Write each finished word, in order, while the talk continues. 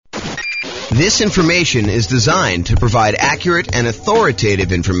This information is designed to provide accurate and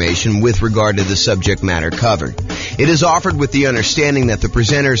authoritative information with regard to the subject matter covered. It is offered with the understanding that the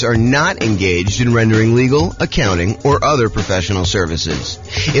presenters are not engaged in rendering legal, accounting, or other professional services.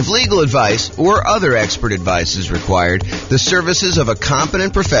 If legal advice or other expert advice is required, the services of a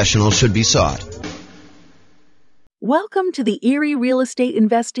competent professional should be sought. Welcome to the Erie Real Estate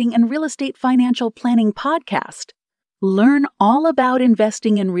Investing and Real Estate Financial Planning Podcast. Learn all about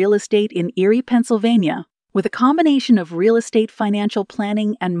investing in real estate in Erie, Pennsylvania, with a combination of real estate financial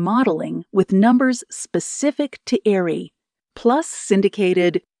planning and modeling with numbers specific to Erie, plus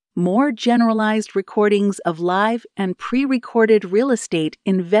syndicated, more generalized recordings of live and pre-recorded real estate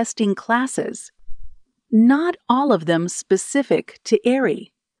investing classes. Not all of them specific to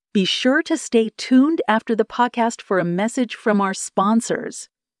Erie. Be sure to stay tuned after the podcast for a message from our sponsors.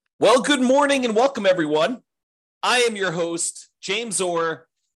 Well, good morning and welcome, everyone. I am your host, James Orr,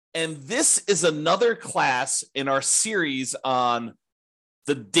 and this is another class in our series on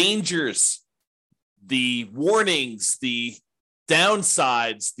the dangers, the warnings, the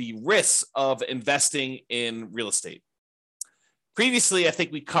downsides, the risks of investing in real estate. Previously, I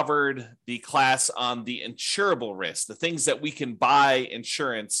think we covered the class on the insurable risk, the things that we can buy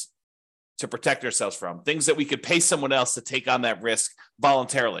insurance to protect ourselves from, things that we could pay someone else to take on that risk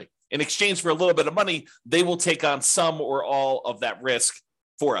voluntarily. In exchange for a little bit of money, they will take on some or all of that risk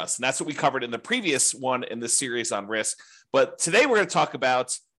for us. And that's what we covered in the previous one in this series on risk. But today we're going to talk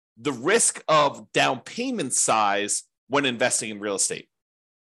about the risk of down payment size when investing in real estate.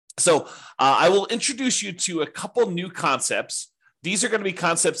 So I will introduce you to a couple new concepts. These are going to be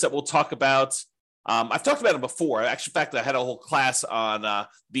concepts that we'll talk about. I've talked about them before. Actually, in fact, I had a whole class on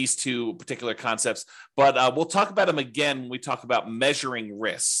these two particular concepts, but we'll talk about them again when we talk about measuring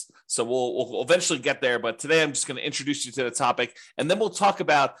risks. So we'll eventually get there, but today I'm just going to introduce you to the topic, and then we'll talk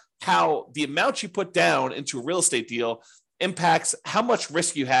about how the amount you put down into a real estate deal impacts how much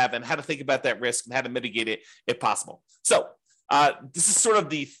risk you have and how to think about that risk and how to mitigate it if possible. So this is sort of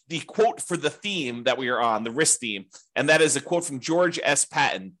the quote for the theme that we are on, the risk theme, and that is a quote from George S.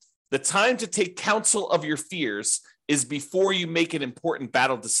 Patton. The time to take counsel of your fears is before you make an important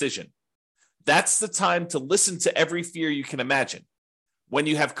battle decision. That's the time to listen to every fear you can imagine. When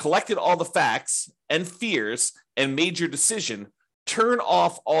you have collected all the facts and fears and made your decision, turn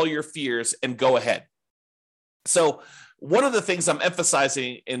off all your fears and go ahead. So one of the things I'm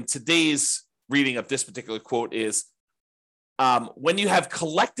emphasizing in today's reading of this particular quote is when you have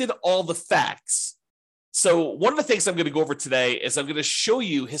collected all the facts. So one of the things I'm going to go over today is I'm going to show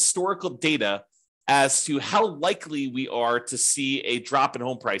you historical data as to how likely we are to see a drop in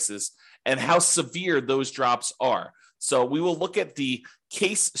home prices and how severe those drops are. So we will look at the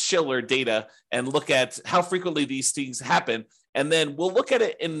Case-Shiller data and look at how frequently these things happen. And then we'll look at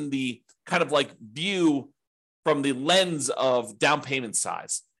it in the kind of like view from the lens of down payment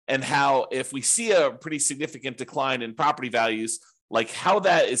size and how if we see a pretty significant decline in property values, like how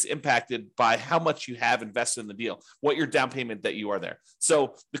that is impacted by how much you have invested in the deal, what your down payment that you are there.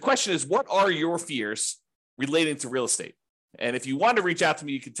 So the question is, what are your fears relating to real estate? And if you want to reach out to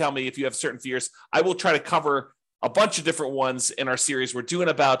me, you can tell me if you have certain fears. I will try to cover a bunch of different ones in our series. We're doing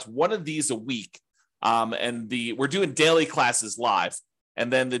about one of these a week. We're doing daily classes live.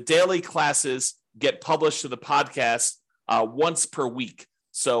 And then the daily classes get published to the podcast once per week.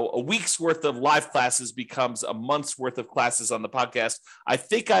 So a week's worth of live classes becomes a month's worth of classes on the podcast. I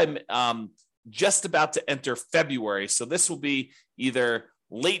think I'm just about to enter February. So this will be either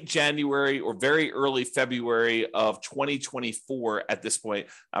late January or very early February of 2024 at this point.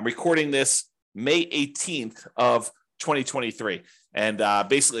 I'm recording this May 18th of 2023. And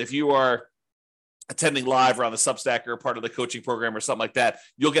basically, if you are attending live or on the Substack or part of the coaching program or something like that,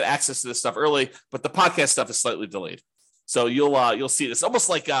 you'll get access to this stuff early, but the podcast stuff is slightly delayed. So you'll see this almost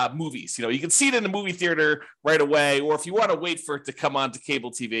like movies. You know, you can see it in the movie theater right away, or if you want to wait for it to come on to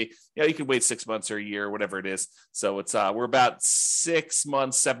cable TV, you can wait 6 months or a year, or whatever it is. So it's we're about 6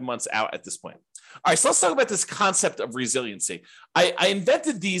 months, 7 months out at this point. All right, so let's talk about this concept of resiliency. I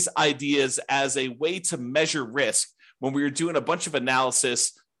invented these ideas as a way to measure risk when we were doing a bunch of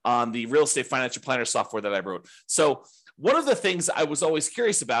analysis on the real estate financial planner software that I wrote. So one of the things I was always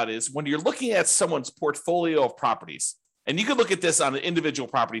curious about is when you're looking at someone's portfolio of properties, and you could look at this on an individual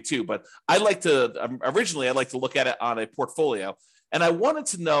property too, but I like to look at it on a portfolio. And I wanted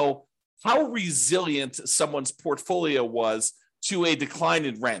to know how resilient someone's portfolio was to a decline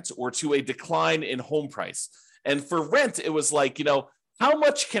in rent or to a decline in home price. And for rent, it was like, how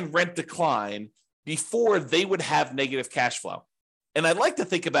much can rent decline before they would have negative cash flow? And I like to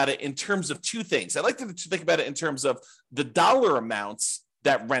think about it in terms of two things. I like to think about it in terms of the dollar amounts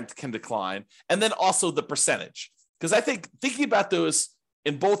that rent can decline, and then also the percentage. Because I think thinking about those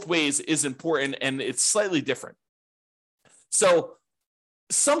in both ways is important, and it's slightly different. So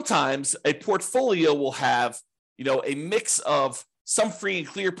sometimes a portfolio will have, a mix of some free and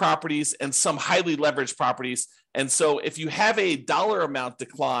clear properties and some highly leveraged properties. And so if you have a dollar amount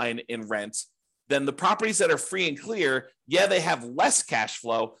decline in rent, then the properties that are free and clear, they have less cash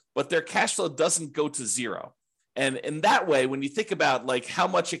flow, but their cash flow doesn't go to zero. And in that way, when you think about like how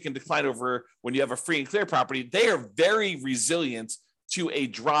much it can decline over when you have a free and clear property, they are very resilient to a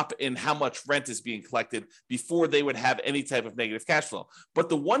drop in how much rent is being collected before they would have any type of negative cash flow. But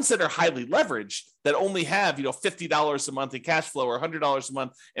the ones that are highly leveraged that only have, $50 a month in cash flow or $100 a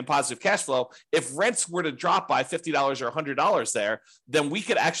month in positive cash flow, if rents were to drop by $50 or $100 there, then we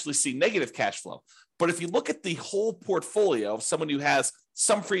could actually see negative cash flow. But if you look at the whole portfolio of someone who has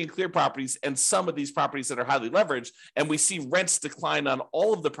some free and clear properties and some of these properties that are highly leveraged, and we see rents decline on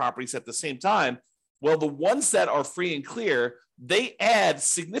all of the properties at the same time, well, the ones that are free and clear, they add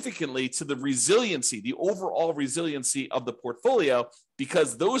significantly to the resiliency, the overall resiliency of the portfolio,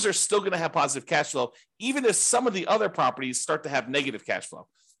 because those are still going to have positive cash flow, even if some of the other properties start to have negative cash flow.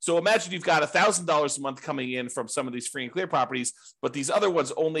 So imagine you've got $1,000 a month coming in from some of these free and clear properties, but these other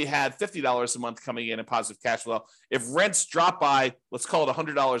ones only had $50 a month coming in positive cash flow. If rents drop by, let's call it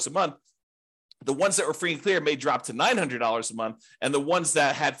 $100 a month, the ones that were free and clear may drop to $900 a month, and the ones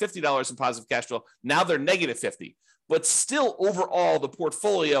that had $50 in positive cash flow, now they're negative 50. But still, overall, the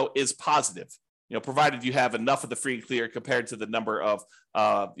portfolio is positive, provided you have enough of the free and clear compared to the number of,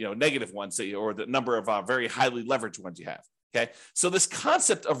 negative ones or the number of very highly leveraged ones you have. Okay, so this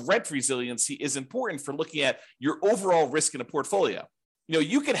concept of rent resiliency is important for looking at your overall risk in a portfolio.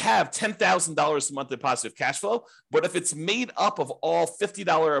 You could have $10,000 a month in positive cash flow, but if it's made up of all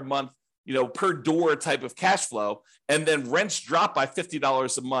 $50 a month, per door type of cash flow, and then rents drop by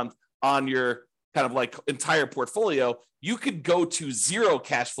 $50 a month on your kind of like entire portfolio, you could go to zero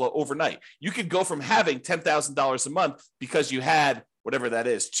cash flow overnight. You could go from having $10,000 a month because you had whatever that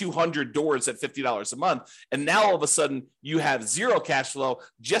is, 200 doors at $50 a month. And now all of a sudden you have zero cash flow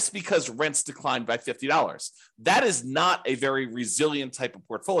just because rents declined by $50. That is not a very resilient type of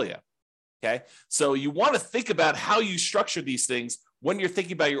portfolio. Okay. So you want to think about how you structure these things when you're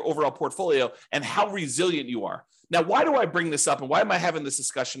thinking about your overall portfolio and how resilient you are. Now, why do I bring this up and why am I having this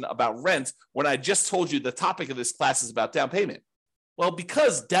discussion about rent when I just told you the topic of this class is about down payment? Well,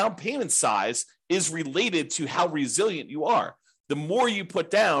 because down payment size is related to how resilient you are. The more you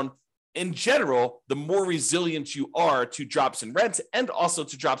put down, in general, the more resilient you are to drops in rent and also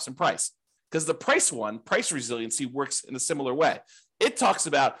to drops in price. Because the price resiliency works in a similar way. It talks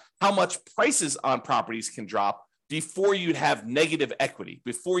about how much prices on properties can drop before you'd have negative equity,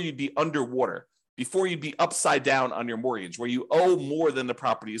 before you'd be underwater, before you'd be upside down on your mortgage, where you owe more than the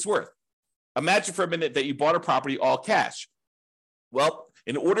property is worth. Imagine for a minute that you bought a property all cash. Well,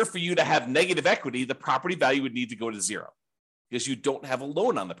 in order for you to have negative equity, the property value would need to go to zero because you don't have a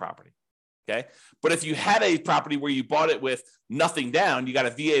loan on the property. Okay. But if you had a property where you bought it with nothing down, you got a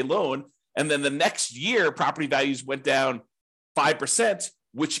VA loan, and then the next year property values went down 5%,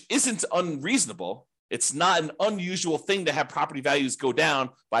 which isn't unreasonable. It's not an unusual thing to have property values go down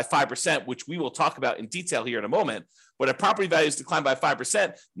by 5%, which we will talk about in detail here in a moment. But if property values decline by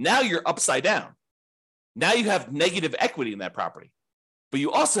 5%, now you're upside down. Now you have negative equity in that property, but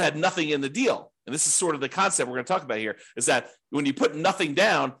you also had nothing in the deal. And this is sort of the concept we're going to talk about here, is that when you put nothing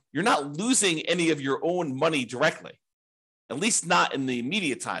down, you're not losing any of your own money directly, at least not in the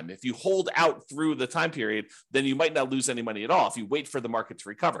immediate time. If you hold out through the time period, then you might not lose any money at all if you wait for the market to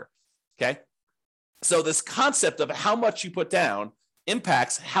recover. Okay. So this concept of how much you put down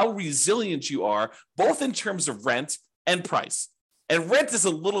impacts how resilient you are, both in terms of rent and price. And rent is a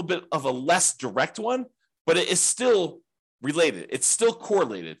little bit of a less direct one, but it is still related. It's still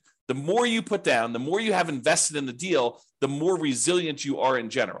correlated. The more you put down, the more you have invested in the deal, the more resilient you are in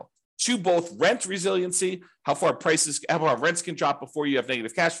general. To both rent resiliency, how far rents can drop before you have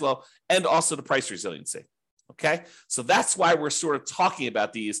negative cash flow, and also the price resiliency. Okay, so that's why we're sort of talking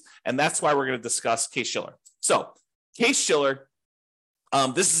about these, and that's why we're going to discuss Case-Shiller. So Case-Shiller,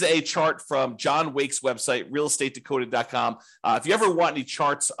 this is a chart from John Wake's website, realestateDecoded.com. If you ever want any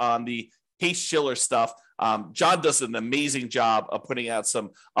charts on the Case-Shiller stuff, John does an amazing job of putting out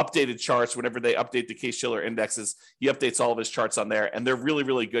some updated charts whenever they update the Case-Shiller indexes. He updates all of his charts on there, and they're really,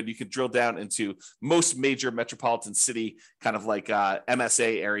 really good. You can drill down into most major metropolitan city, kind of like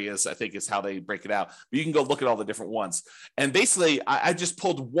MSA areas, I think is how they break it out. But you can go look at all the different ones. And basically, I just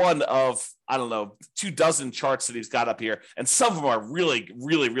pulled one of, I don't know, 24 charts that he's got up here. And some of them are really,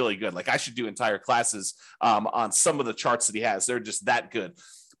 really, really good. Like I should do entire classes on some of the charts that he has. They're just that good.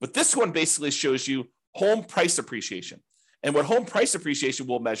 But this one basically shows you home price appreciation. And what home price appreciation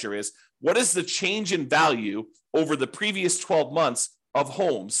will measure is what is the change in value over the previous 12 months of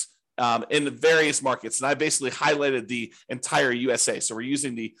homes in the various markets. And I basically highlighted the entire USA. So we're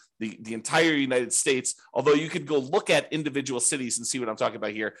using the entire United States, although you could go look at individual cities and see what I'm talking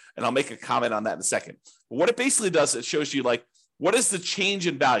about here. And I'll make a comment on that in a second. But what it basically does, it shows you like, what is the change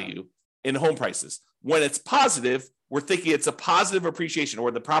in value in home prices? When it's positive, we're thinking it's a positive appreciation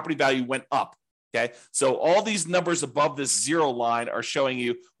or the property value went up. Okay, so all these numbers above this zero line are showing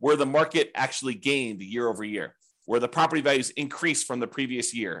you where the market actually gained year over year, where the property values increased from the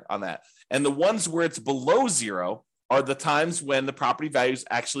previous year on that. And the ones where it's below zero are the times when the property values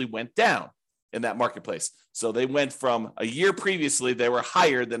actually went down in that marketplace. So they went from a year previously, they were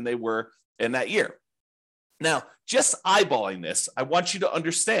higher than they were in that year. Now, just eyeballing this, I want you to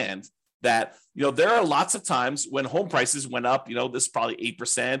understand that, there are lots of times when home prices went up, this is probably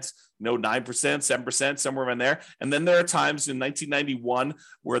 8%, 9%, 7%, somewhere in there. And then there are times in 1991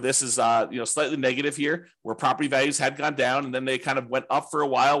 where this is, slightly negative here, where property values had gone down and then they kind of went up for a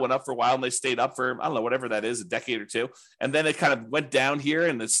while, and they stayed up for, I don't know, whatever that is, a decade or two. And then it kind of went down here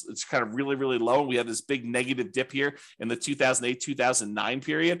and it's kind of really, really low. And we had this big negative dip here in the 2008, 2009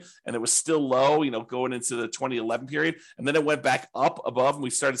 period. And it was still low, going into the 2011 period. And then it went back up above and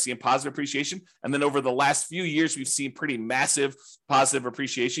we started seeing positive appreciation. And then over the last few years, we've seen pretty massive positive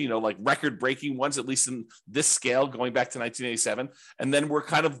appreciation, like record-breaking ones, at least in this scale, going back to 1987. And then we're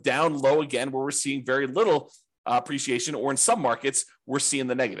kind of down low again, where we're seeing very little appreciation, or in some markets, we're seeing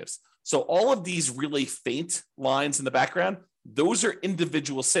the negatives. So all of these really faint lines in the background, those are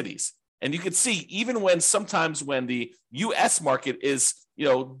individual cities. And you can see even sometimes when the U.S. market is,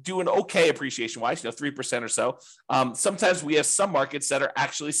 doing okay appreciation-wise, 3% or so, sometimes we have some markets that are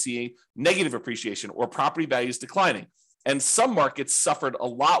actually seeing negative appreciation or property values declining. And some markets suffered a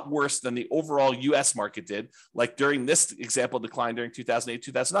lot worse than the overall U.S. market did. Like during this example decline during 2008,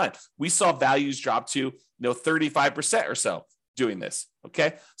 2009, we saw values drop to 35% or so doing this.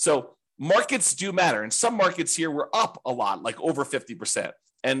 Okay, so markets do matter. And some markets here were up a lot, like over 50%.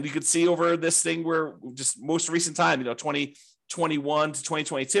 And you could see over this thing where just most recent time, 2021 to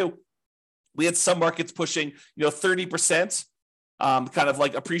 2022, we had some markets pushing 30%. Kind of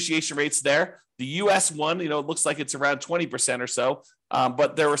like appreciation rates there. The U.S. one, it looks like it's around 20% or so,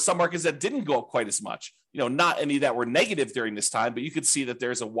 but there were some markets that didn't go up quite as much. Not any that were negative during this time, but you could see that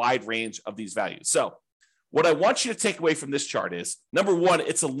there's a wide range of these values. So what I want you to take away from this chart is, number one,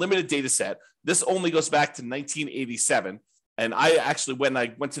 it's a limited data set. This only goes back to 1987. And I actually, when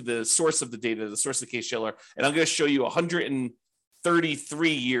I went to the source of the data, the source of Case-Shiller, and I'm going to show you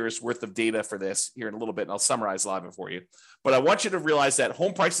 133 years worth of data for this here in a little bit, and I'll summarize a lot of it for you. But I want you to realize that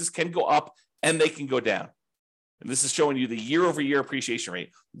home prices can go up and they can go down. And this is showing you the year-over-year appreciation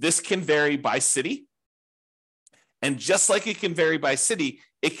rate. This can vary by city. And just like it can vary by city,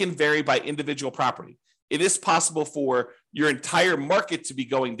 it can vary by individual property. It is possible for your entire market to be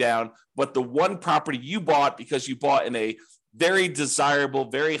going down, but the one property you bought because you bought in a very desirable,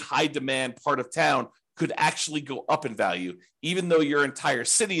 very high demand part of town could actually go up in value, even though your entire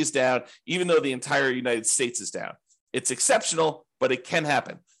city is down, even though the entire United States is down. It's exceptional, but it can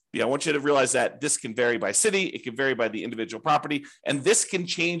happen. I want you to realize that this can vary by city, it can vary by the individual property, and this can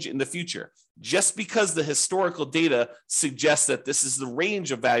change in the future. Just because the historical data suggests that this is the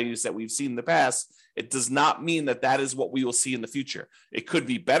range of values that we've seen in the past, it does not mean that that is what we will see in the future. It could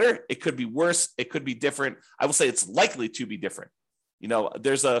be better, it could be worse, it could be different. I will say it's likely to be different.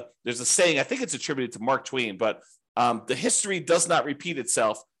 There's a saying, I think it's attributed to Mark Twain, but the history does not repeat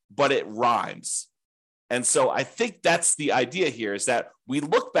itself, but it rhymes. And so I think that's the idea here, is that we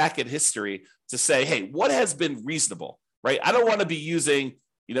look back at history to say, hey, what has been reasonable, right? I don't want to be using,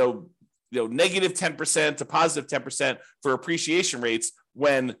 negative 10% to positive 10% for appreciation rates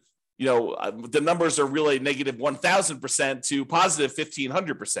when, the numbers are really negative 1,000% to positive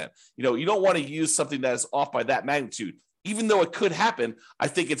 1,500%. You don't want to use something that is off by that magnitude. Even though it could happen, I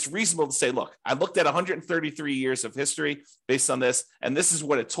think it's reasonable to say, look, I looked at 133 years of history based on this, and this is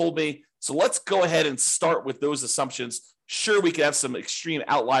what it told me. So let's go ahead and start with those assumptions. Sure, we could have some extreme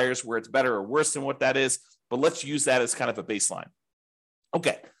outliers where it's better or worse than what that is, but let's use that as kind of a baseline.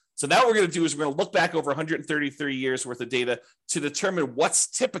 Okay, So now what we're going to do is we're going to look back over 133 years worth of data to determine what's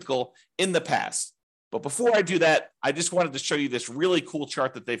typical in the past. But before I do that, I just wanted to show you this really cool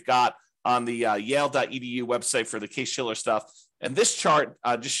chart that they've got on the Yale.edu website for the Case-Shiller stuff. And this chart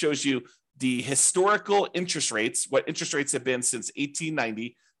just shows you the historical interest rates, what interest rates have been since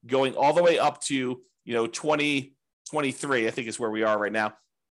 1890, going all the way up to 2023, I think is where we are right now.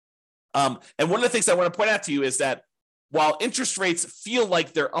 And one of the things I want to point out to you is that while interest rates feel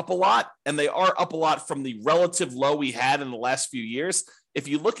like they're up a lot, and they are up a lot from the relative low we had in the last few years, if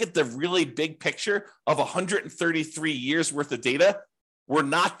you look at the really big picture of 133 years worth of data, we're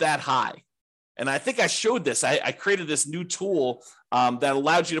not that high. And I think I showed this. I created this new tool that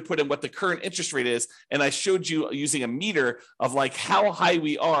allowed you to put in what the current interest rate is. And I showed you using a meter of like how high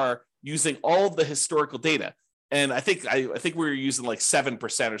we are using all of the historical data. And I think we were using like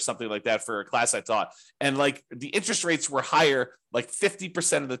 7% or something like that for a class I taught. And like the interest rates were higher like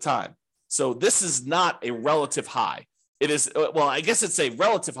 50% of the time. So this is not a relative high. It is, well, I guess it's a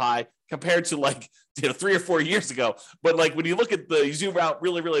relative high compared to like 3 or 4 years ago. But like when you look at you zoom out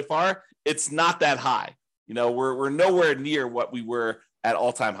really, really far, it's not that high. We're nowhere near what we were at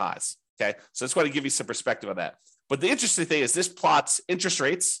all-time highs. Okay. So I just want to give you some perspective on that. But the interesting thing is this plots interest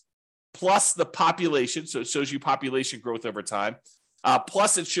rates plus the population. So it shows you population growth over time.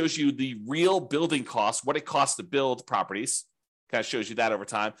 Plus it shows you the real building costs, what it costs to build properties. Kind of shows you that over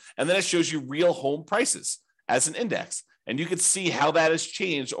time. And then it shows you real home prices as an index. And you can see how that has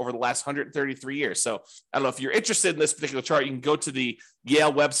changed over the last 133 years. So I don't know if you're interested in this particular chart, you can go to the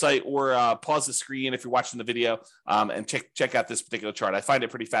Yale website or pause the screen if you're watching the video and check out this particular chart. I find it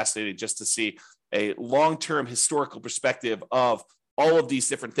pretty fascinating just to see a long-term historical perspective of all of these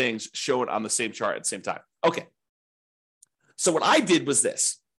different things shown on the same chart at the same time. Okay. So what I did was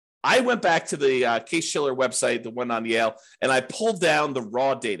this. I went back to the Case-Shiller website, the one on Yale, and I pulled down the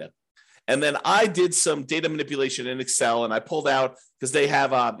raw data. And then I did some data manipulation in Excel, and I pulled out because they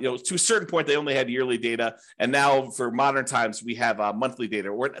have, to a certain point, they only had yearly data. And now for modern times, we have monthly data,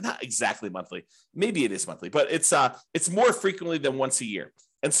 or not exactly monthly. Maybe it is monthly, but it's more frequently than once a year.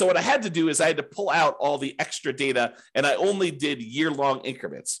 And so what I had to do is I had to pull out all the extra data, and I only did year-long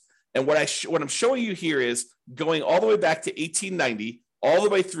increments. And what I'm showing you here is going all the way back to 1890, all the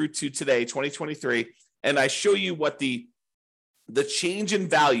way through to today, 2023, and I show you what the change in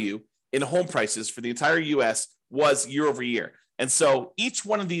value in home prices for the entire U.S. was year over year. And so each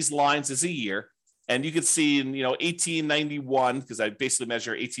one of these lines is a year. And you can see in 1891, because I basically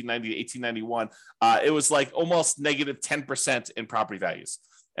measure 1890 to 1891, it was like almost negative 10% in property values.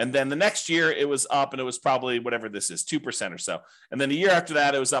 And then the next year it was up, and it was probably whatever this is, 2% or so. And then the year after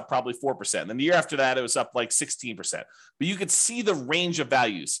that, it was up probably 4%. And then the year after that, it was up like 16%. But you could see the range of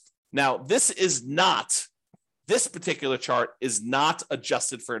values. Now, this particular chart is not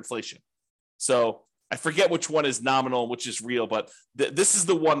adjusted for inflation. So I forget which one is nominal, which is real, but this is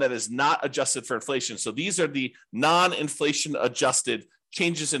the one that is not adjusted for inflation. So these are the non-inflation adjusted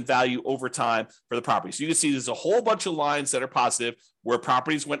changes in value over time for the property. So you can see there's a whole bunch of lines that are positive where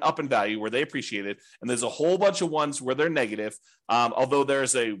properties went up in value, where they appreciated, and there's a whole bunch of ones where they're negative, although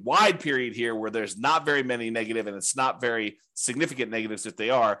there's a wide period here where there's not very many negative, and it's not very significant negatives if they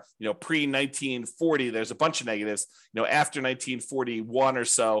are. Pre-1940, there's a bunch of negatives. After 1941 or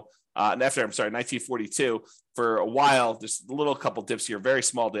so, and after, 1942, for a while, there's a little couple dips here, very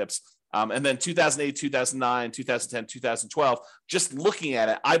small dips. And then 2008, 2009, 2010, 2012, just looking at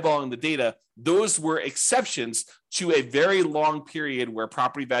it, eyeballing the data, those were exceptions to a very long period where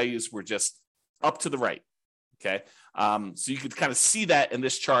property values were just up to the right. Okay. So you could kind of see that in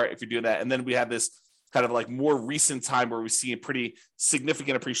this chart if you're doing that. And then we have this kind of like more recent time where we see a pretty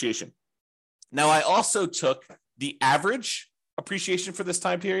significant appreciation. Now, I also took the average appreciation for this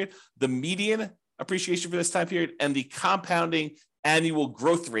time period, the median appreciation for this time period, and the compounding annual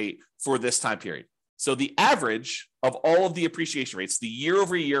growth rate for this time period. So the average of all of the appreciation rates, the year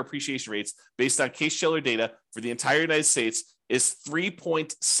over year appreciation rates based on Case-Shiller data for the entire United States is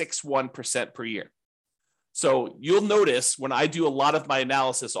 3.61% per year. So you'll notice when I do a lot of my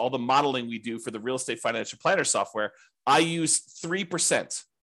analysis, all the modeling we do for the real estate financial planner software, I use 3%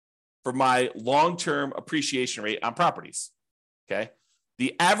 for my long-term appreciation rate on properties. Okay.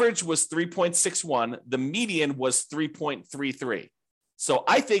 The average was 3.61. The median was 3.33. So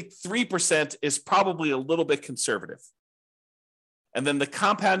I think 3% is probably a little bit conservative. And then the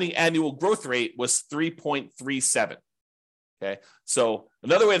compounding annual growth rate was 3.37. Okay. So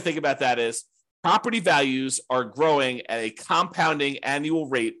another way to think about that is property values are growing at a compounding annual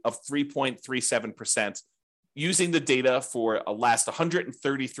rate of 3.37% using the data for the last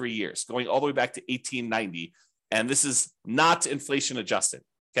 133 years, going all the way back to 1890. And this is not inflation adjusted.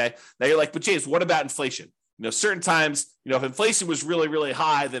 Okay. Now you're like, but James, what about inflation? Certain times, if inflation was really, really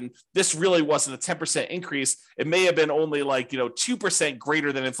high, then this really wasn't a 10% increase. It may have been only 2%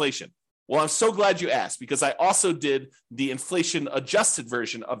 greater than inflation. Well, I'm so glad you asked, because I also did the inflation adjusted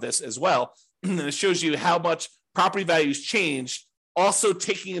version of this as well. And it shows you how much property values changed, also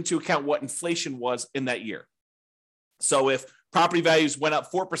taking into account what inflation was in that year. So if property values went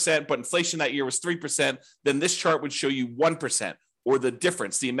up 4%, but inflation that year was 3%, then this chart would show you 1%, or the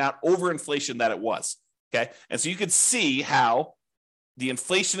difference, the amount over inflation that it was. Okay. And so you could see how the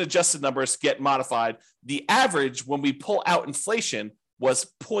inflation adjusted numbers get modified. The average when we pull out inflation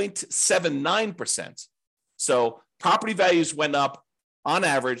was 0.79%. So property values went up on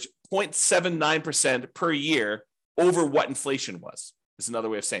average 0.79% per year over what inflation was, is another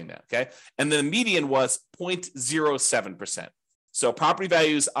way of saying that. Okay. And then the median was 0.07%. So property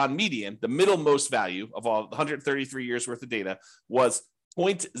values on median, the middlemost value of all 133 years worth of data, was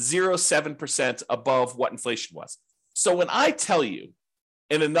 0.07% above what inflation was. So when I tell you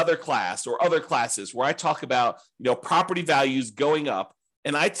in another class or other classes where I talk about, property values going up,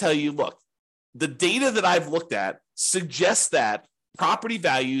 and I tell you, look, the data that I've looked at suggests that property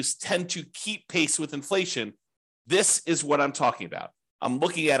values tend to keep pace with inflation, this is what I'm talking about. I'm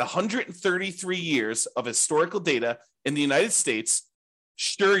looking at 133 years of historical data in the United States.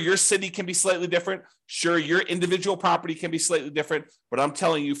 Sure, your city can be slightly different. Sure, your individual property can be slightly different. But I'm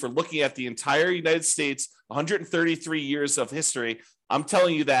telling you, for looking at the entire United States, 133 years of history, I'm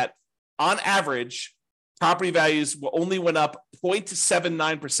telling you that on average, property values only went up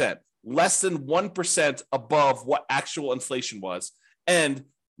 0.79%, less than 1% above what actual inflation was. And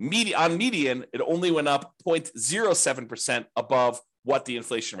on median, it only went up 0.07% above what the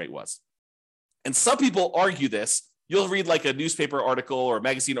inflation rate was. And some people argue this. You'll read like a newspaper article or a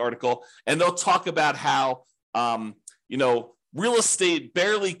magazine article, and they'll talk about how, real estate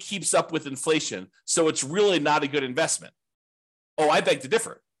barely keeps up with inflation, so it's really not a good investment. Oh, I beg to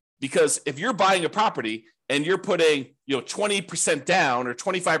differ, because if you're buying a property and you're putting, 20% down or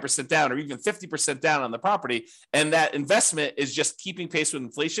 25% down or even 50% down on the property, and that investment is just keeping pace with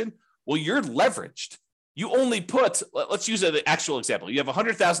inflation, well, you're leveraged. You only put, let's use an actual example. You have a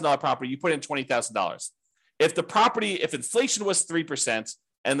 $100,000 property, you put in $20,000. If inflation was 3%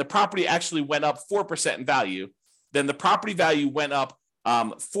 and the property actually went up 4% in value, then the property value went up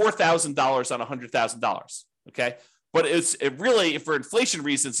 $4,000 on $100,000. Okay. But it really, for inflation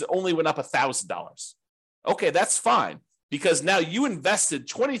reasons, it only went up $1,000. Okay. That's fine, because now you invested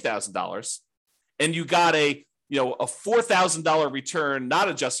 $20,000 and you got a $4,000 return, not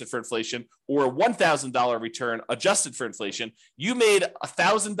adjusted for inflation, or a $1,000 return adjusted for inflation. You made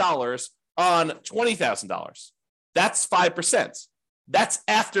 $1,000 on $20,000. That's 5%. That's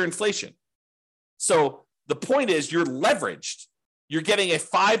after inflation. So the point is, you're leveraged. You're getting a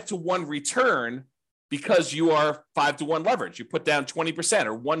 5-to-1 return because you are 5-to-1 leverage. You put down 20%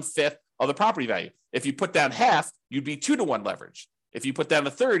 or 1/5 of the property value. If you put down half, you'd be 2-to-1 leverage. If you put down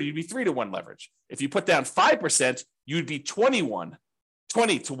a third, you'd be 3-to-1 leverage. If you put down 5%, you'd be 20-to-1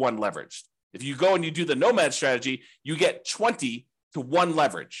 leverage. If you go and you do the nomad strategy, you get 20-to-1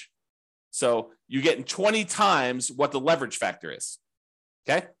 leverage. So you're getting 20 times what the leverage factor is.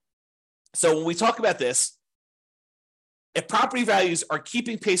 Okay. So when we talk about this, if property values are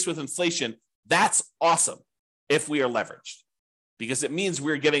keeping pace with inflation, that's awesome if we are leveraged, because it means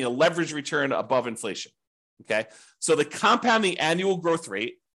we're getting a leverage return above inflation. Okay. So the compounding annual growth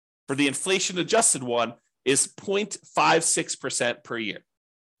rate for the inflation adjusted one is 0.56% per year.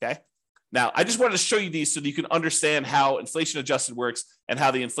 Okay. Now, I just wanted to show you these so that you can understand how inflation adjusted works and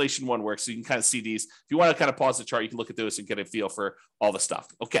how the inflation one works. So you can kind of see these. If you want to kind of pause the chart, you can look at those and get a feel for all the stuff.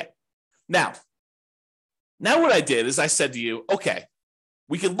 Okay. Now what I did is I said to you, okay,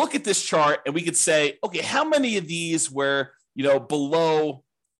 we can look at this chart and we could say, okay, how many of these were, below,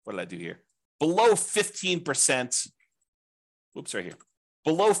 what did I do here? Below 15%. Whoops, right here.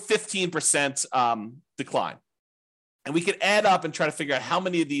 Below 15% decline. And we could add up and try to figure out how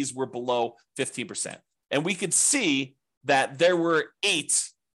many of these were below 15%. And we could see that there were 8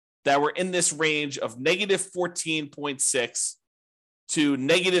 that were in this range of negative 14.6 to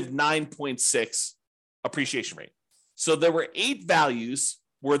negative 9.6 appreciation rate. So there were 8 values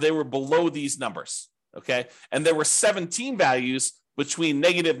where they were below these numbers. Okay. And there were 17 values between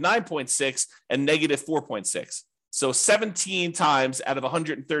negative 9.6 and negative 4.6. So 17 times out of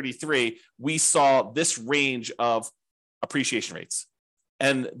 133, we saw this range of appreciation rates.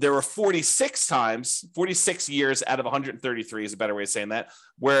 And there were 46 years out of 133 is a better way of saying that,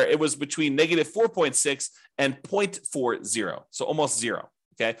 where it was between negative 4.6 and 0.40. So almost zero.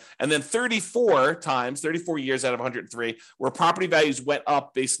 Okay. And then 34 years out of 103, where property values went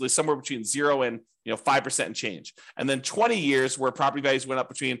up basically somewhere between 0 and 5% and change. And then 20 years where property values went up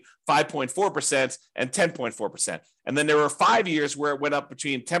between 5.4% and 10.4%. And then there were 5 years where it went up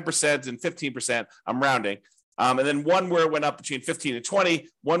between 10% and 15%. I'm rounding. And then one where it went up between 15 and 20,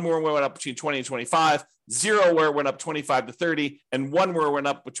 one where it went up between 20 and 25, 0 where it went up 25 to 30, and one where it went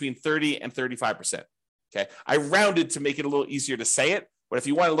up between 30 and 35%. Okay. I rounded to make it a little easier to say it, but if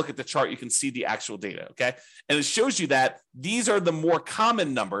you want to look at the chart, you can see the actual data. Okay. And it shows you that these are the more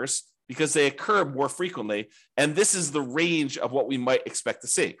common numbers because they occur more frequently. And this is the range of what we might expect to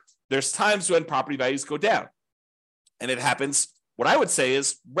see. There's times when property values go down, and it happens, what I would say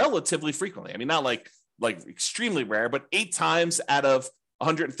is relatively frequently. I mean, not like extremely rare, but 8 times out of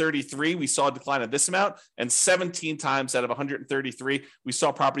 133, we saw a decline of this amount, and 17 times out of 133, we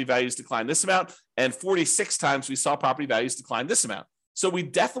saw property values decline this amount, and 46 times we saw property values decline this amount. So we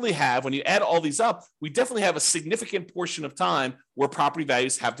definitely have, when you add all these up, we definitely have a significant portion of time where property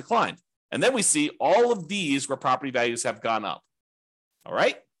values have declined. And then we see all of these where property values have gone up. All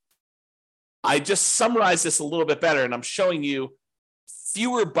right. I just summarized this a little bit better, and I'm showing you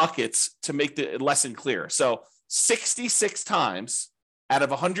fewer buckets to make the lesson clear. So 66 times out of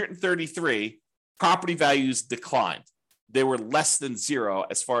 133, property values declined. They were less than 0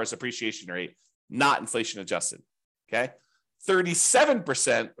 as far as appreciation rate, not inflation adjusted. Okay.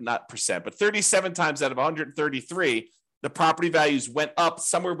 37%, not percent, but 37 times out of 133, the property values went up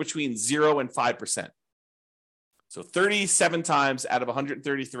somewhere between 0 and 5%. So 37 times out of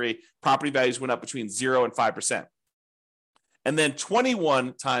 133, property values went up between 0 and 5%. And then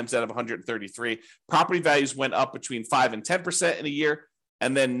 21 times out of 133, property values went up between 5 and 10% in a year.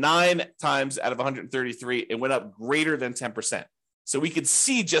 And then 9 times out of 133, it went up greater than 10%. So we could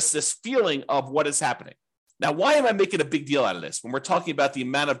see just this feeling of what is happening. Now, why am I making a big deal out of this when we're talking about the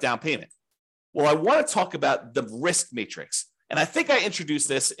amount of down payment? Well, I want to talk about the risk matrix. And I think I introduced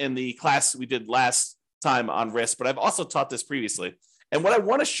this in the class we did last time on risk, but I've also taught this previously. And what I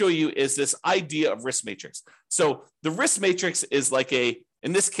want to show you is this idea of risk matrix. So the risk matrix is like in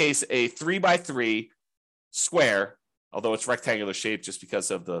this case, a 3x3 square, although it's rectangular shape just because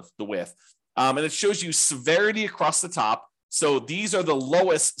of the width. And it shows you severity across the top. So these are the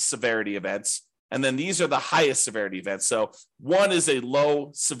lowest severity events. And then these are the highest severity events. So one is a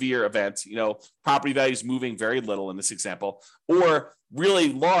low severe event, property values moving very little in this example, or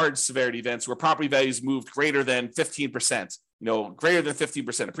really large severity events where property values moved greater than 15%, greater than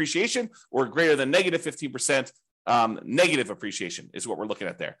 15% appreciation or greater than negative 15% negative appreciation is what we're looking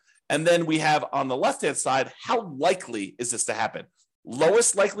at there. And then we have on the left-hand side, how likely is this to happen?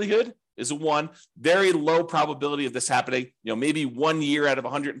 Lowest likelihood is a 1, very low probability of this happening, maybe 1 year out of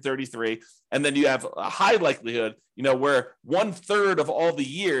 133. And then you have a high likelihood, where 1/3 of all the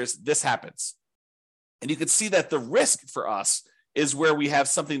years this happens. And you can see that the risk for us is where we have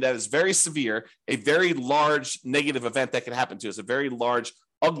something that is very severe, a very large negative event that can happen to us, a very large,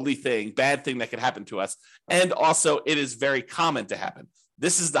 ugly thing, bad thing that can happen to us. And also it is very common to happen.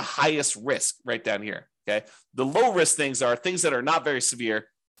 This is the highest risk right down here. Okay. The low risk things are things that are not very severe.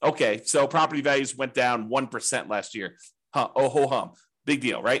 Okay. So property values went down 1% last year. Oh, ho hum. Big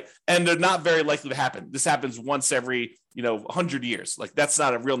deal, right? And they're not very likely to happen. This happens once every, 100 years. Like that's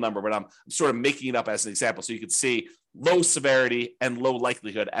not a real number, but I'm sort of making it up as an example. So you can see low severity and low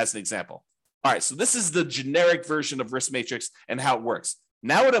likelihood as an example. All right. So this is the generic version of risk matrix and how it works.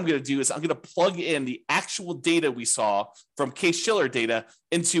 Now what I'm going to do is I'm going to plug in the actual data we saw from Case-Shiller data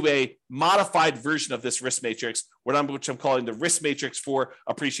into a modified version of this risk matrix, which I'm calling the risk matrix for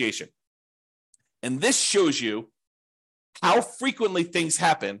appreciation. And this shows you how frequently things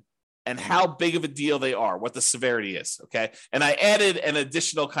happen and how big of a deal they are, what the severity is, okay? And I added an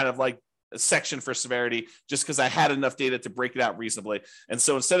additional kind of like a section for severity just because I had enough data to break it out reasonably. And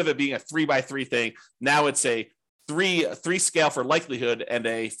so instead of it being a 3x3 thing, now it's a three scale for likelihood and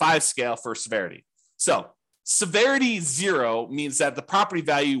a 5 scale for severity. So severity 0 means that the property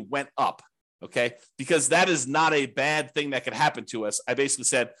value went up, okay? Because that is not a bad thing that could happen to us. I basically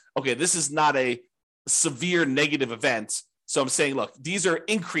said, okay, this is not a severe negative event. So I'm saying, look, these are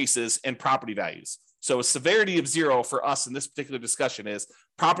increases in property values. So a severity of 0 for us in this particular discussion is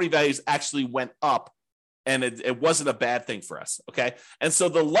property values actually went up and it wasn't a bad thing for us, okay? And so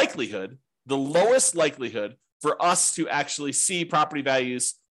the likelihood, the lowest likelihood for us to actually see property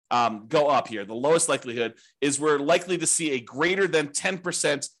values go up here, the lowest likelihood is we're likely to see a greater than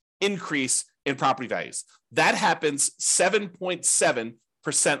 10% increase in property values. That happens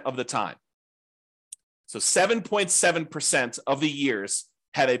 7.7% of the time. So 7.7% of the years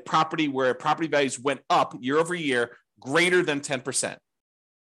had a property where property values went up year over year greater than 10%.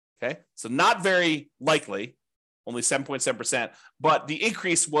 Okay, so not very likely, only 7.7%, but the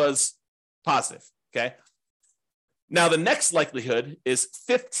increase was positive. Okay, now the next likelihood is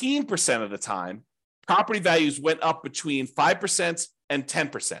 15% of the time, property values went up between 5% and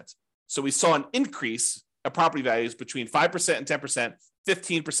 10%. So we saw an increase of property values between 5% and 10%,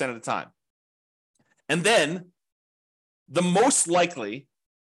 15% of the time. And then the most likely,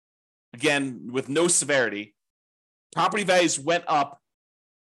 again, with no severity, property values went up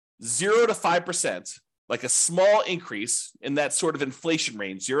 0 to 5%, like a small increase in that sort of inflation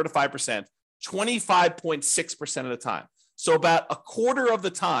range, 0 to 5%, 25.6% of the time. So about a quarter of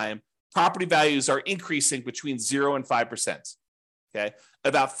the time, property values are increasing between 0 and 5%. Okay.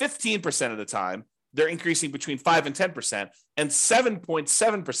 About 15% of the time, they're increasing between 5 and 10%, and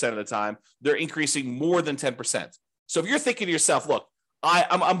 7.7% of the time, they're increasing more than 10%. So if you're thinking to yourself, look,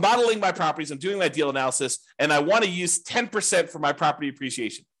 I'm modeling my properties, I'm doing my deal analysis, and I want to use 10% for my property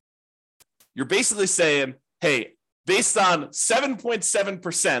appreciation. You're basically saying, hey, based on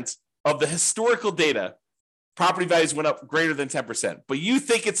 7.7% of the historical data, property values went up greater than 10%. But you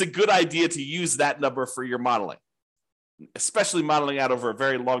think it's a good idea to use that number for your modeling, especially modeling out over a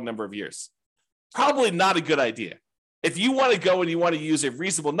very long number of years. Probably not a good idea. If you want to go and you want to use a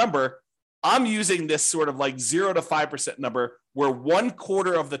reasonable number, I'm using this sort of like 0 to 5% number where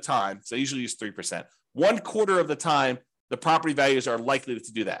 1/4 of the time, so I usually use 3%, 1/4 of the time, the property values are likely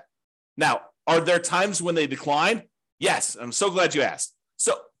to do that. Now, are there times when they decline? Yes. I'm so glad you asked.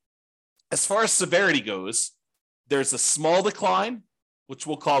 So as far as severity goes, there's a small decline, which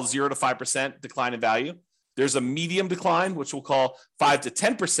we'll call 0 to 5% decline in value. There's a medium decline, which we'll call 5 to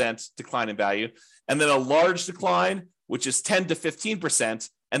 10% decline in value. And then a large decline, which is 10 to 15%,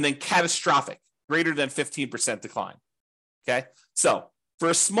 and then catastrophic, greater than 15% decline. Okay. So for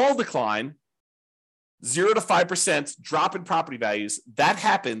a small decline, 0 to 5% drop in property values, that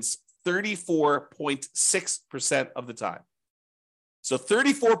happens 34.6% of the time. So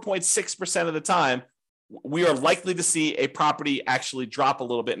 34.6% of the time, we are likely to see a property actually drop a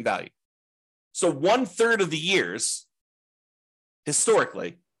little bit in value. So 1/3 of the years,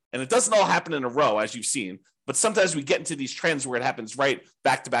 historically, and it doesn't all happen in a row, as you've seen, but sometimes we get into these trends where it happens right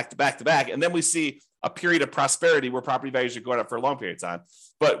back to back to back to back, and then we see a period of prosperity where property values are going up for a long period of time.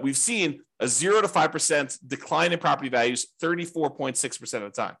 But we've seen a 0 to 5% decline in property values 34.6%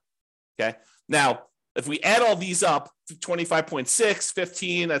 of the time. Okay. Now, if we add all these up, 25.6,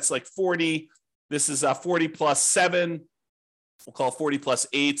 15, that's like 40. This is 40 plus 7. We'll call 40 plus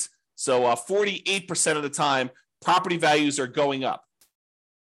 8. So 48% of the time, property values are going up.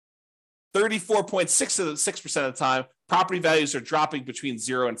 34.6% of the time, property values are dropping between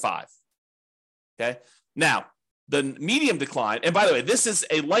 0 and 5. Okay. Now, the medium decline, and by the way, this is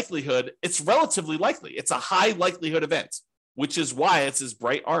a likelihood. It's relatively likely. It's a high likelihood event, which is why it's this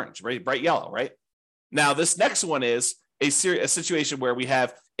bright orange, right? Bright yellow, right? Now, this next one is a situation where we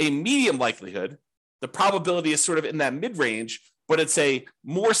have a medium likelihood. The probability is sort of in that mid-range, but it's a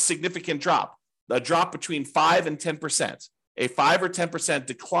more significant drop, a drop between 5 and 10%. A 5 or 10%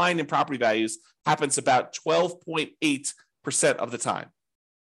 decline in property values happens about 12.8% of the time.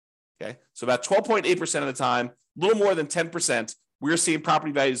 Okay, so about 12.8% of the time, a little more than 10%, we're seeing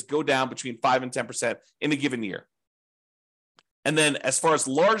property values go down between 5 and 10% in a given year. And then as far as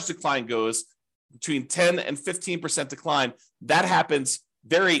large decline goes, between 10 and 15% decline, that happens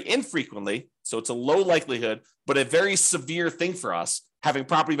very infrequently. So it's a low likelihood, but a very severe thing for us, having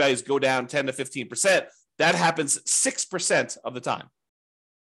property values go down 10 to 15%. That happens 6% of the time.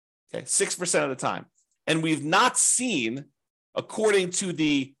 Okay, 6% of the time. And we've not seen, according to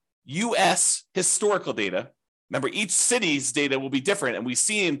the US historical data, remember each city's data will be different, and we've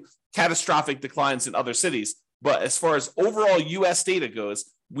seen catastrophic declines in other cities. But as far as overall US data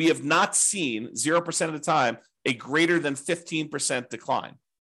goes, we have not seen 0% of the time a greater than 15% decline,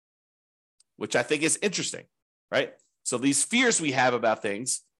 which I think is interesting, right? So these fears we have about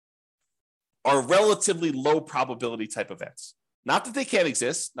things are relatively low probability type events. Not that they can't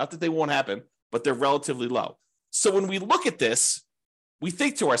exist, not that they won't happen, but they're relatively low. So when we look at this, we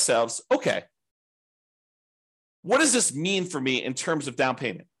think to ourselves, okay, what does this mean for me in terms of down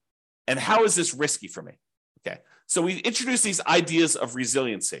payment? And how is this risky for me? Okay, so we introduce these ideas of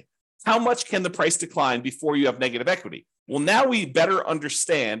resiliency. How much can the price decline before you have negative equity? Well, now we better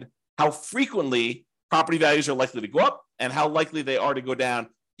understand how frequently property values are likely to go up and how likely they are to go down.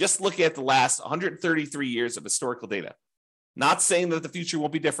 Just look at the last 133 years of historical data. Not saying that the future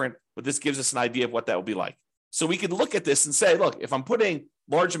won't be different, but this gives us an idea of what that will be like. So we can look at this and say, look, if I'm putting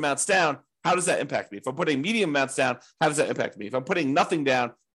large amounts down, how does that impact me? If I'm putting medium amounts down, how does that impact me? If I'm putting nothing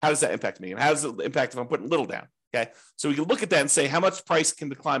down, how does that impact me? And how does it impact if I'm putting little down? Okay, so we can look at that and say, how much price can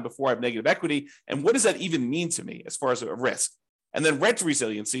decline before I have negative equity? And what does that even mean to me as far as a risk? And then rent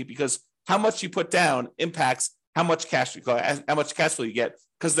resiliency, because how much you put down impacts how much cash flow you get,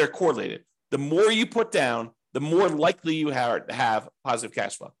 because they're correlated. The more you put down, the more likely you are to have positive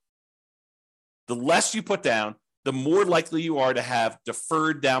cash flow. The less you put down, the more likely you are to have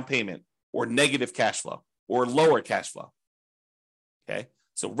deferred down payment or negative cash flow or lower cash flow. Okay,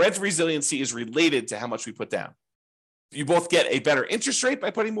 so rent resiliency is related to how much we put down. You both get a better interest rate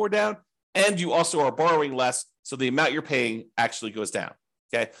by putting more down, and you also are borrowing less, so the amount you're paying actually goes down.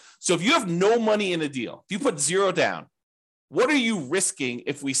 Okay, so if you have no money in a deal, if you put zero down, what are you risking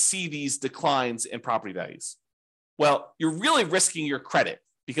if we see these declines in property values? Well, you're really risking your credit,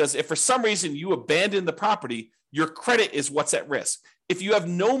 because if for some reason you abandon the property, your credit is what's at risk. If you have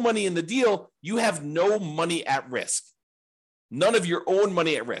no money in the deal, you have no money at risk. None of your own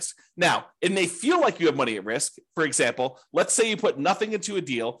money at risk. Now, it may feel like you have money at risk. For example, let's say you put nothing into a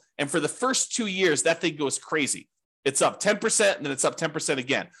deal, and for the first 2 years, that thing goes crazy. It's up 10%, and then it's up 10%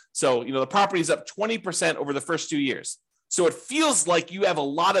 again. So, the property is up 20% over the first 2 years. So it feels like you have a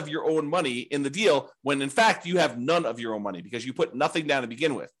lot of your own money in the deal, when in fact you have none of your own money because you put nothing down to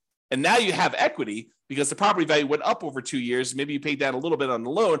begin with. And now you have equity because the property value went up over 2 years. Maybe you paid down a little bit on the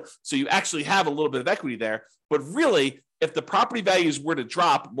loan, so you actually have a little bit of equity there. But really, if the property values were to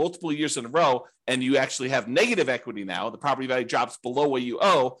drop multiple years in a row and you actually have negative equity now, the property value drops below what you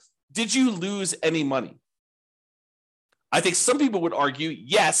owe, did you lose any money? I think some people would argue,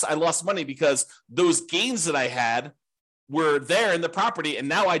 yes, I lost money because those gains that I had were there in the property and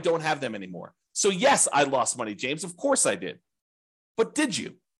now I don't have them anymore. So yes, I lost money, James. Of course I did. But did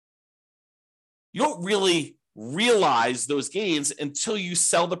you? You don't really realize those gains until you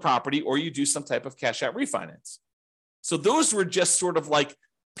sell the property or you do some type of cash out refinance. So those were just sort of like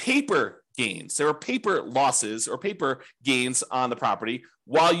paper gains. There were paper losses or paper gains on the property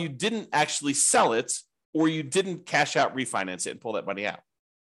while you didn't actually sell it or you didn't cash out refinance it and pull that money out.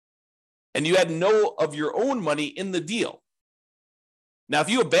 And you had no of your own money in the deal. Now, if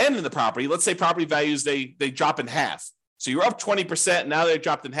you abandon the property, let's say property values, they drop in half. So you're up 20%, now they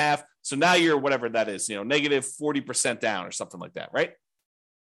dropped in half. So now you're whatever that is, negative 40% down or something like that, right?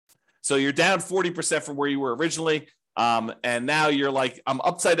 So you're down 40% from where you were originally. And now you're like, I'm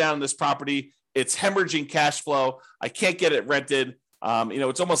upside down in this property. It's hemorrhaging cash flow. I can't get it rented.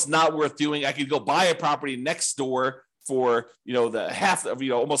 It's almost not worth doing. I could go buy a property next door for, the half of,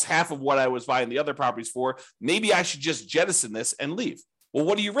 almost half of what I was buying the other properties for. Maybe I should just jettison this and leave. Well,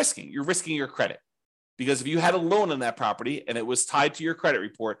 what are you risking? You're risking your credit. Because if you had a loan on that property and it was tied to your credit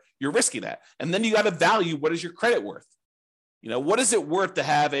report, you're risking that. And then you got to value, what is your credit worth? What is it worth to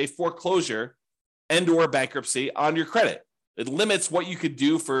have a foreclosure and or bankruptcy on your credit? It limits what you could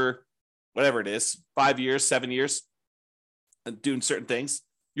do for whatever it is, 5 years, 7 years, and doing certain things.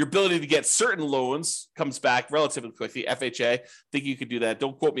 Your ability to get certain loans comes back relatively quickly. FHA, I think you could do that.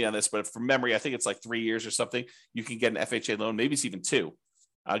 Don't quote me on this, but from memory, I think it's like 3 years or something. You can get an FHA loan. Maybe it's even 2.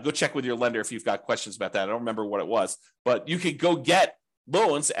 Go check with your lender if you've got questions about that. I don't remember what it was, but you could go get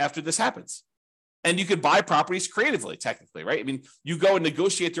loans after this happens. And you could buy properties creatively, technically, right? I mean, you go and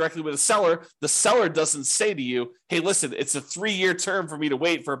negotiate directly with a seller. The seller doesn't say to you, hey, listen, it's a 3-year term for me to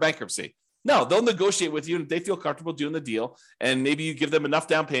wait for a bankruptcy. No, they'll negotiate with you and they feel comfortable doing the deal. And maybe you give them enough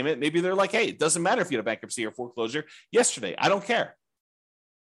down payment. Maybe they're like, hey, it doesn't matter if you had a bankruptcy or foreclosure yesterday. I don't care.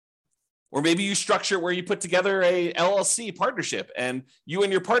 Or maybe you structure where you put together a LLC partnership and you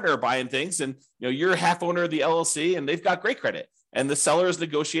and your partner are buying things and you're half owner of the LLC and they've got great credit and the seller is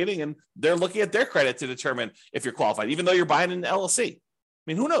negotiating and they're looking at their credit to determine if you're qualified, even though you're buying an LLC. I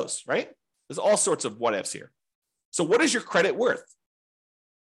mean, who knows, right? There's all sorts of what ifs here. So what is your credit worth?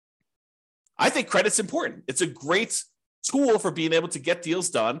 I think credit's important. It's a great tool for being able to get deals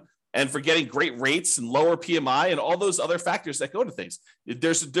done and for getting great rates and lower PMI and all those other factors that go to things.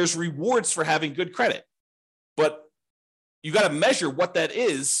 There's rewards for having good credit, but you got to measure what that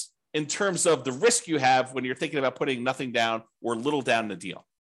is in terms of the risk you have when you're thinking about putting nothing down or little down in the deal.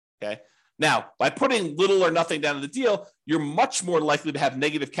 Okay. Now, by putting little or nothing down in the deal, you're much more likely to have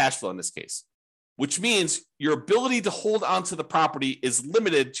negative cash flow in this case, which means your ability to hold onto the property is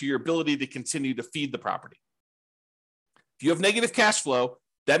limited to your ability to continue to feed the property. If you have negative cash flow,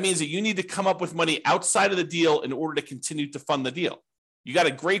 that means that you need to come up with money outside of the deal in order to continue to fund the deal. You got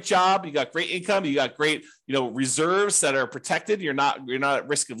a great job, you got great income, you got great, reserves that are protected. You're not at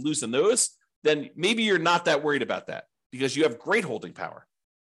risk of losing those. Then maybe you're not that worried about that because you have great holding power.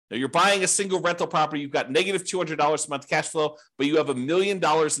 Now you're buying a single rental property. You've got negative $200 a month cash flow, but you have $1 million in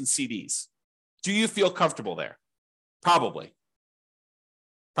CDs. Do you feel comfortable there? Probably.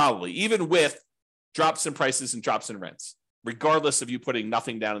 Even with drops in prices and drops in rents, regardless of you putting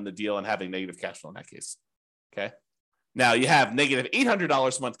nothing down in the deal and having negative cash flow in that case. Okay. Now you have negative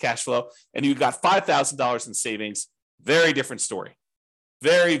 $800 a month cash flow and you've got $5,000 in savings. Very different story.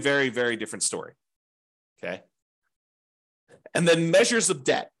 Very, very, very different story. Okay. And then measures of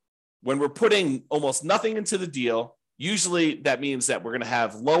debt. When we're putting almost nothing into the deal, usually that means that we're going to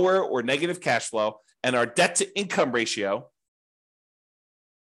have lower or negative cash flow, and our debt to income ratio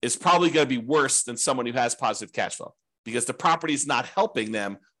is probably going to be worse than someone who has positive cash flow because the property is not helping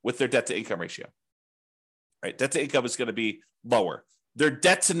them with their debt to income ratio. Right? Debt to income is going to be lower. Their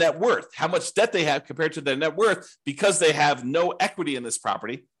debt to net worth, how much debt they have compared to their net worth, because they have no equity in this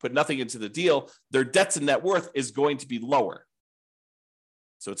property, put nothing into the deal, their debt to net worth is going to be lower.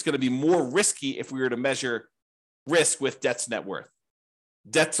 So it's going to be more risky if we were to measure risk with debt to net worth.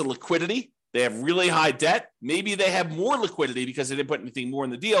 Debt to liquidity, they have really high debt. Maybe they have more liquidity because they didn't put anything more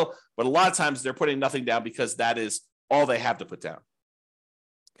in the deal, but a lot of times they're putting nothing down because that is all they have to put down.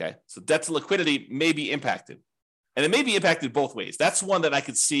 Okay, so debt to liquidity may be impacted. And it may be impacted both ways. That's one that I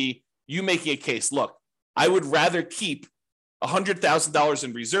could see you making a case. Look, I would rather keep $100,000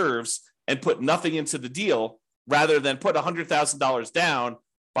 in reserves and put nothing into the deal rather than put $100,000 down,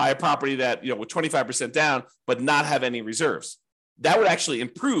 buy a property that, with 25% down, but not have any reserves. That would actually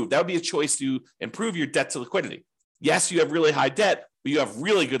improve. That would be a choice to improve your debt to liquidity. Yes, you have really high debt, but you have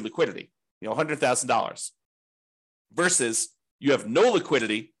really good liquidity, $100,000 versus you have no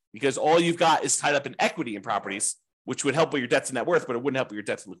liquidity because all you've got is tied up in equity in properties, which would help with your debt to net worth, but it wouldn't help with your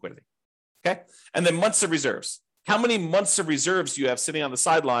debt to liquidity. Okay. And then months of reserves. How many months of reserves do you have sitting on the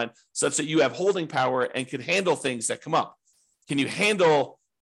sideline such that you have holding power and can handle things that come up? Can you handle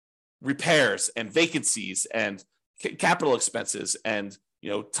repairs and vacancies and capital expenses and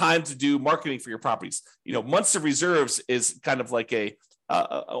time to do marketing for your properties? Months of reserves is kind of like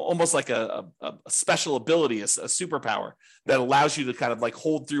almost like a special ability, a superpower that allows you to kind of like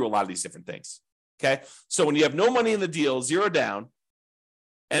hold through a lot of these different things. Okay, so when you have no money in the deal, zero down,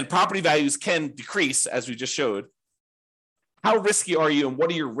 and property values can decrease, as we just showed, how risky are you and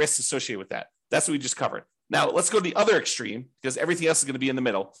what are your risks associated with that? That's what we just covered. Now, let's go to the other extreme because everything else is going to be in the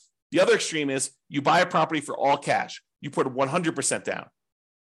middle. The other extreme is you buy a property for all cash. You put 100% down.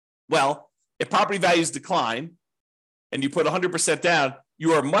 Well, if property values decline and you put 100% down,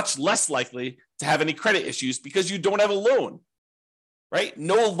 you are much less likely to have any credit issues because you don't have a loan, right?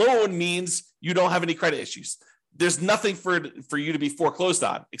 No loan means you don't have any credit issues. There's nothing for you to be foreclosed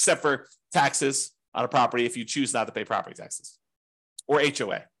on except for taxes on a property if you choose not to pay property taxes or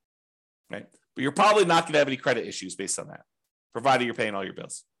HOA, right? But you're probably not going to have any credit issues based on that, provided you're paying all your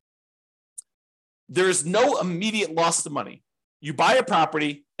bills. There is no immediate loss of money. You buy a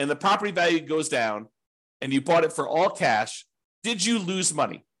property and the property value goes down and you bought it for all cash. Did you lose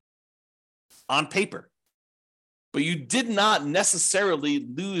money? On paper. But you did not necessarily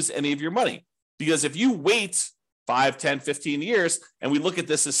lose any of your money because if you wait 5, 10, 15 years and we look at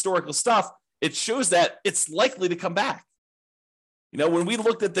this historical stuff, it shows that it's likely to come back. When we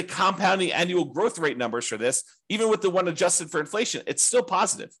looked at the compounding annual growth rate numbers for this, even with the one adjusted for inflation, it's still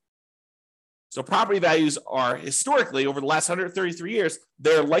positive. So property values are historically, over the last 133 years,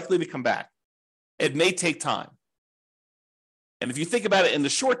 they're likely to come back. It may take time. And if you think about it in the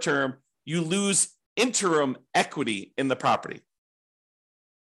short term, you lose interim equity in the property.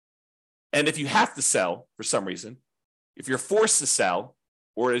 And if you have to sell for some reason, if you're forced to sell,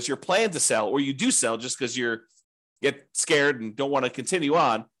 or is your plan to sell, or you do sell just because you get scared and don't want to continue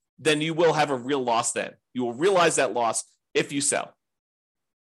on, then you will have a real loss then. You will realize that loss if you sell.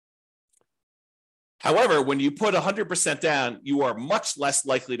 However, when you put 100% down, you are much less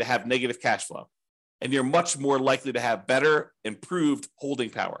likely to have negative cash flow, and you're much more likely to have better, improved holding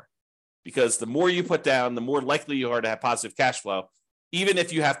power. Because the more you put down, the more likely you are to have positive cash flow, even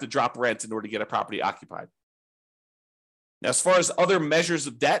if you have to drop rent in order to get a property occupied. Now, as far as other measures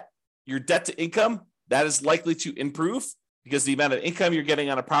of debt, your debt to income, that is likely to improve because the amount of income you're getting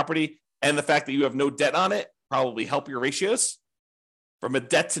on a property and the fact that you have no debt on it probably help your ratios. From a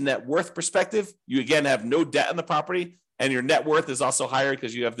debt to net worth perspective, you again have no debt on the property and your net worth is also higher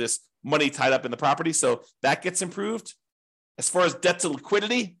because you have this money tied up in the property. So that gets improved. As far as debt to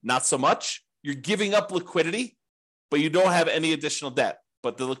liquidity, not so much. You're giving up liquidity, but you don't have any additional debt.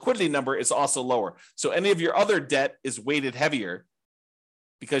 But the liquidity number is also lower. So any of your other debt is weighted heavier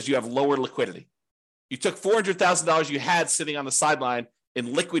because you have lower liquidity. You took $400,000 you had sitting on the sideline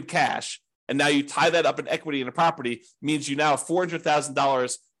in liquid cash, and now you tie that up in equity in a property, means you now have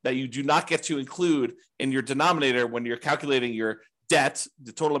 $400,000 that you do not get to include in your denominator when you're calculating your debt,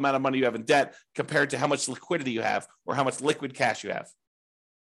 the total amount of money you have in debt, compared to how much liquidity you have or how much liquid cash you have.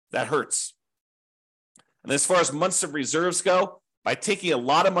 That hurts. And as far as months of reserves go, by taking a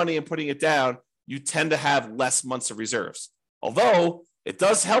lot of money and putting it down, you tend to have less months of reserves. Although it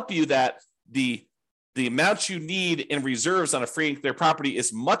does help you that the amount you need in reserves on a free and clear property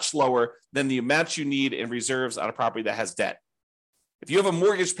is much lower than the amount you need in reserves on a property that has debt. If you have a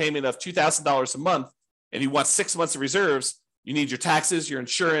mortgage payment of $2,000 a month and you want 6 months of reserves, you need your taxes, your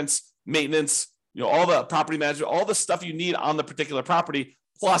insurance, maintenance, all the property management, all the stuff you need on the particular property,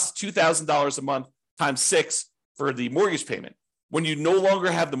 plus $2,000 a month times 6 for the mortgage payment. When you no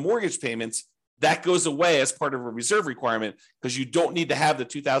longer have the mortgage payments, that goes away as part of a reserve requirement because you don't need to have the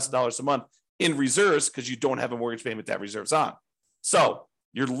 $2,000 a month in reserves because you don't have a mortgage payment that reserves on. So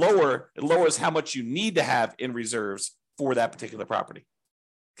it lowers how much you need to have in reserves for that particular property.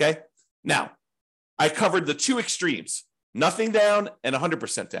 Okay. Now, I covered the two extremes, nothing down and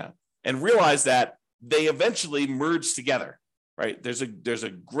 100% down, and realized that they eventually merge together, right? There's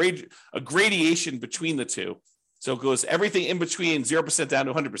a gradation between the two. So it goes everything in between 0% down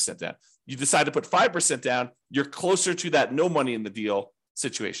to 100% down. You decide to put 5% down, you're closer to that no money in the deal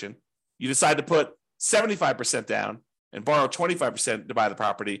situation. You decide to put 75% down and borrow 25% to buy the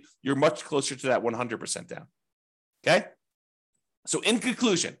property, you're much closer to that 100% down. Okay? So in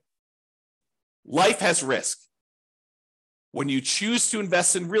conclusion, life has risk. When you choose to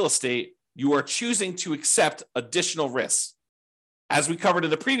invest in real estate, you are choosing to accept additional risks. As we covered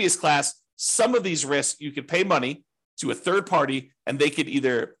in the previous class, some of these risks you could pay money to a third party and they could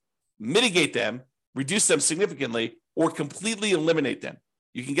either mitigate them, reduce them significantly, or completely eliminate them.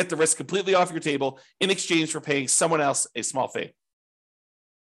 You can get the risk completely off your table in exchange for paying someone else a small fee.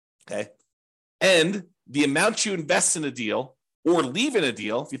 Okay. And the amount you invest in a deal or leave in a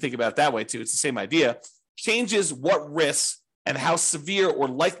deal, if you think about it that way too, it's the same idea, changes what risks and how severe or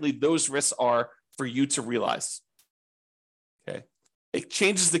likely those risks are for you to realize. Okay. It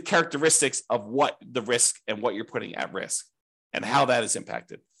changes the characteristics of what the risk and what you're putting at risk and how that is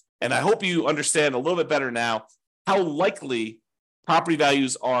impacted. And I hope you understand a little bit better now how likely property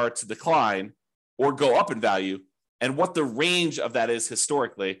values are to decline or go up in value and what the range of that is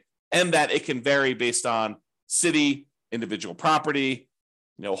historically, and that it can vary based on city, individual property,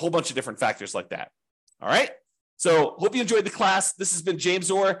 a whole bunch of different factors like that. All right. So hope you enjoyed the class. This has been James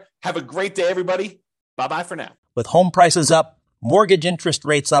Orr. Have a great day, everybody. Bye-bye for now. With home prices up, mortgage interest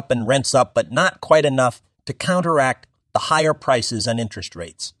rates up, and rents up, but not quite enough to counteract the higher prices and interest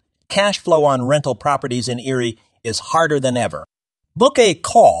rates. Cash flow on rental properties in Erie is harder than ever. Book a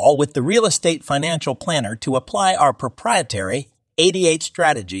call with the Real Estate Financial Planner to apply our proprietary 88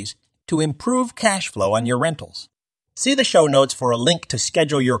 strategies to improve cash flow on your rentals. See the show notes for a link to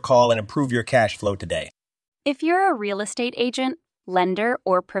schedule your call and improve your cash flow today. If you're a real estate agent, lender,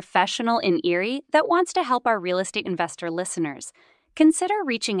 or professional in Erie that wants to help our real estate investor listeners, consider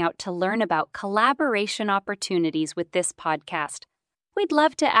reaching out to learn about collaboration opportunities with this podcast. We'd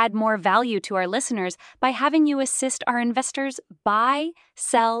love to add more value to our listeners by having you assist our investors buy,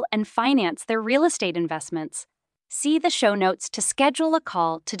 sell, and finance their real estate investments. See the show notes to schedule a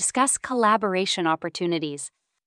call to discuss collaboration opportunities.